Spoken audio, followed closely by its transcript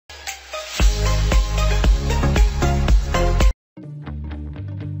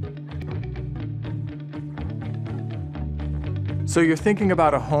So you're thinking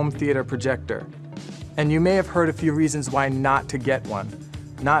about a home theater projector, and you may have heard a few reasons why not to get one.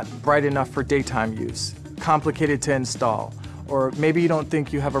 Not bright enough for daytime use, complicated to install, or maybe you don't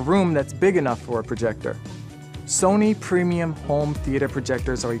think you have a room that's big enough for a projector. Sony premium home theater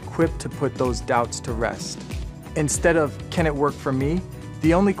projectors are equipped to put those doubts to rest. Instead of, can it work for me?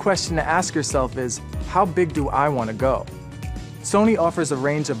 The only question to ask yourself is, how big do I want to go? Sony offers a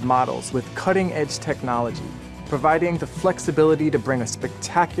range of models with cutting-edge technology, providing the flexibility to bring a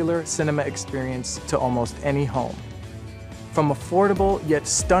spectacular cinema experience to almost any home. From affordable yet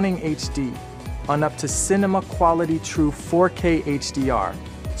stunning HD on up to cinema-quality true 4K HDR,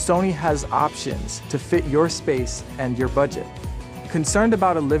 Sony has options to fit your space and your budget. Concerned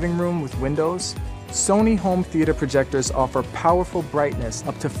about a living room with windows? Sony home theater projectors offer powerful brightness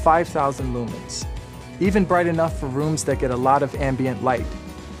up to 5,000 lumens, even bright enough for rooms that get a lot of ambient light.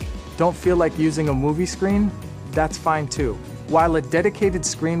 Don't feel like using a movie screen? That's fine too. While a dedicated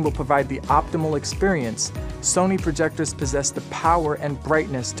screen will provide the optimal experience, Sony projectors possess the power and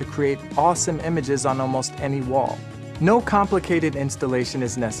brightness to create awesome images on almost any wall. No complicated installation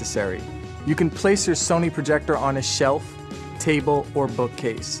is necessary. You can place your Sony projector on a shelf, table, or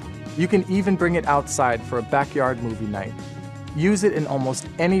bookcase. You can even bring it outside for a backyard movie night. Use it in almost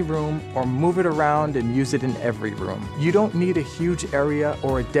any room or move it around and use it in every room. You don't need a huge area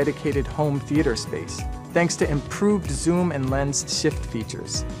or a dedicated home theater space, thanks to improved zoom and lens shift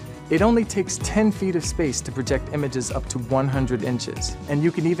features. It only takes 10 feet of space to project images up to 100 inches, and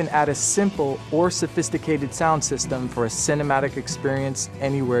you can even add a simple or sophisticated sound system for a cinematic experience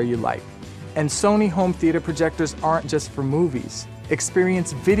anywhere you like. And Sony home theater projectors aren't just for movies.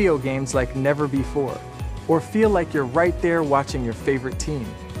 Experience video games like never before, or feel like you're right there watching your favorite team.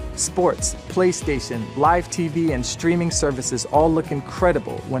 Sports, PlayStation, live TV, and streaming services all look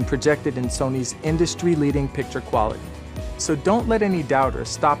incredible when projected in Sony's industry-leading picture quality. So don't let any doubters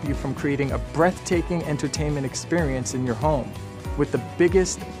stop you from creating a breathtaking entertainment experience in your home. With the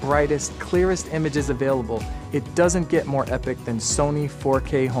biggest, brightest, clearest images available, it doesn't get more epic than Sony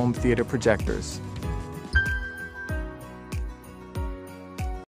 4K home theater projectors.